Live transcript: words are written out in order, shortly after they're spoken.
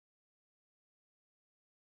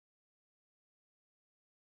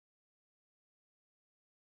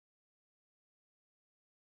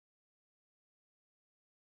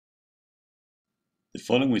The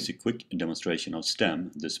following is a quick demonstration of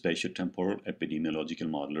STEM, the Spatiotemporal Epidemiological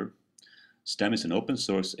Modeler. STEM is an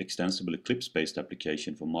open-source, extensible Eclipse-based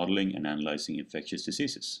application for modeling and analyzing infectious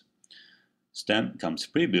diseases. STEM comes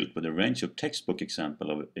pre-built with a range of textbook examples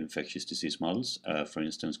of infectious disease models, for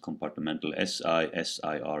instance compartmental SI,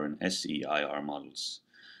 SIR, and SEIR models.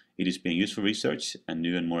 It is being used for research, and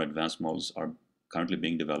new and more advanced models are currently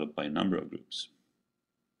being developed by a number of groups.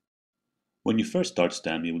 When you first start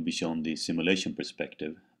STEM, you will be shown the simulation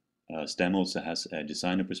perspective. STEM also has a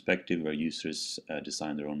designer perspective where users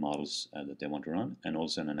design their own models that they want to run, and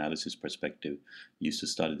also an analysis perspective used to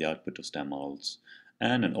study the output of STEM models,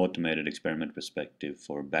 and an automated experiment perspective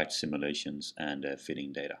for batch simulations and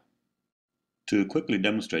fitting data. To quickly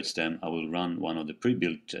demonstrate STEM, I will run one of the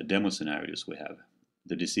pre-built demo scenarios we have.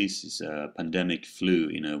 The disease is a pandemic flu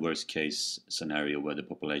in a worst-case scenario where the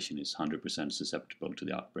population is 100% susceptible to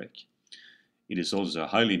the outbreak. It is also a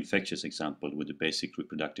highly infectious example with a basic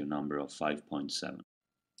reproductive number of 5.7.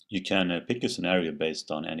 You can pick a scenario based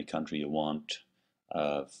on any country you want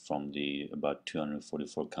from the about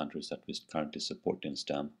 244 countries that we currently support in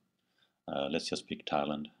STEM. Let's just pick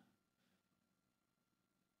Thailand.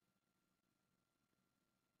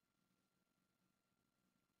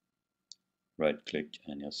 Right click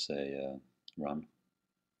and just say run.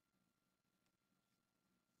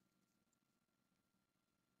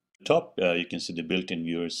 Top, you can see the built-in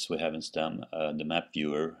viewers we have in STEM, the map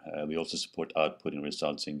viewer. We also support outputting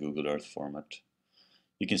results in Google Earth format.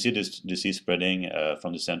 You can see this disease spreading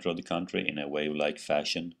from the center of the country in a wave-like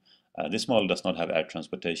fashion. This model does not have air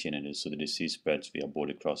transportation in it, so the disease spreads via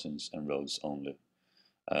border crossings and roads only.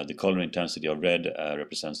 The color intensity of red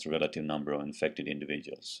represents the relative number of infected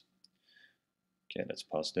individuals. Okay, let's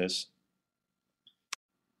pause this.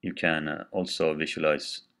 You can also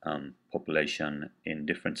visualize population in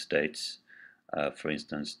different states. For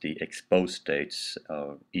instance, the exposed states,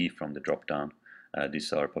 E from the drop-down.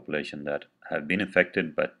 These are population that have been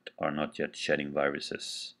infected but are not yet shedding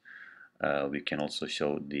viruses. We can also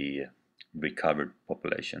show the recovered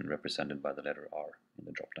population represented by the letter R in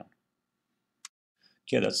the drop-down.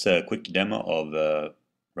 Okay, that's a quick demo of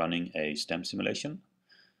running a STEM simulation.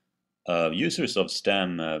 Users of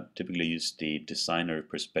STEM typically use the designer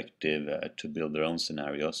perspective to build their own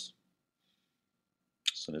scenarios.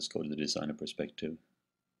 So let's go to the designer perspective.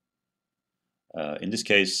 In this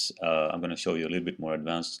case, I'm going to show you a little bit more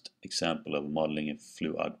advanced example of modeling a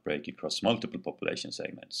flu outbreak across multiple population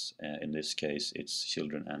segments. In this case, it's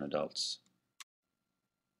children and adults.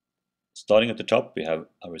 Starting at the top, we have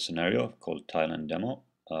our scenario called Thailand demo.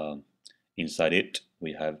 Inside it,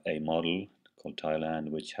 we have a model called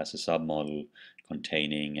Thailand, which has a submodel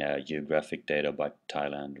containing geographic data about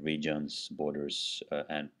Thailand, regions, borders,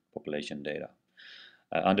 and population data.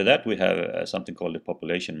 Under that, we have something called the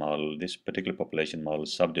population model. This particular population model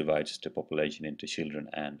subdivides the population into children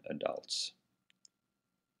and adults.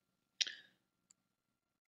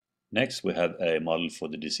 Next, we have a model for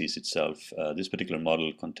the disease itself. This particular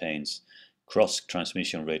model contains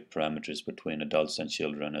cross-transmission rate parameters between adults and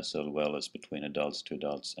children, as well as between adults to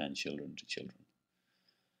adults and children to children.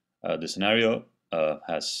 The scenario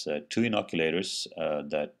has two inoculators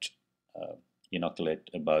that inoculate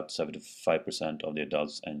about 75% of the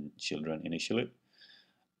adults and children initially.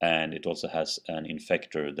 And it also has an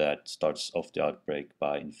infector that starts off the outbreak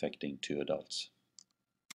by infecting 2 adults.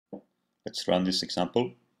 Let's run this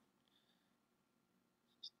example.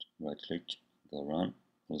 Right click, go run.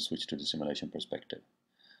 We'll switch to the simulation perspective.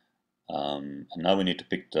 And now we need to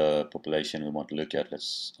pick the population we want to look at.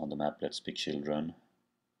 On the map, let's pick children.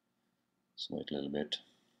 Let's wait a little bit.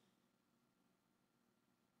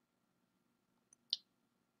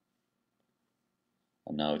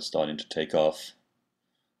 And now it's starting to take off.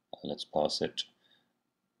 Let's pause it.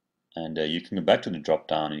 And you can go back to the drop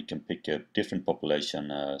down and you can pick a different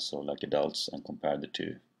population, so like adults, and compare the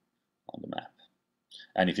two on the map.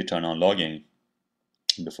 And if you turn on logging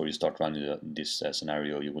before you start running this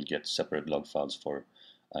scenario, you will get separate log files for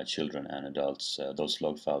children and adults. Those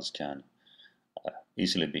log files can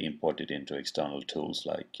easily be imported into external tools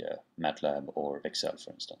like MATLAB or Excel,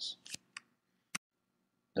 for instance.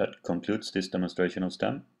 That concludes this demonstration of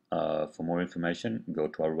STEM. For more information, go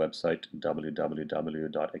to our website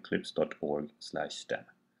www.eclipse.org/STEM.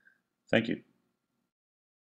 Thank you.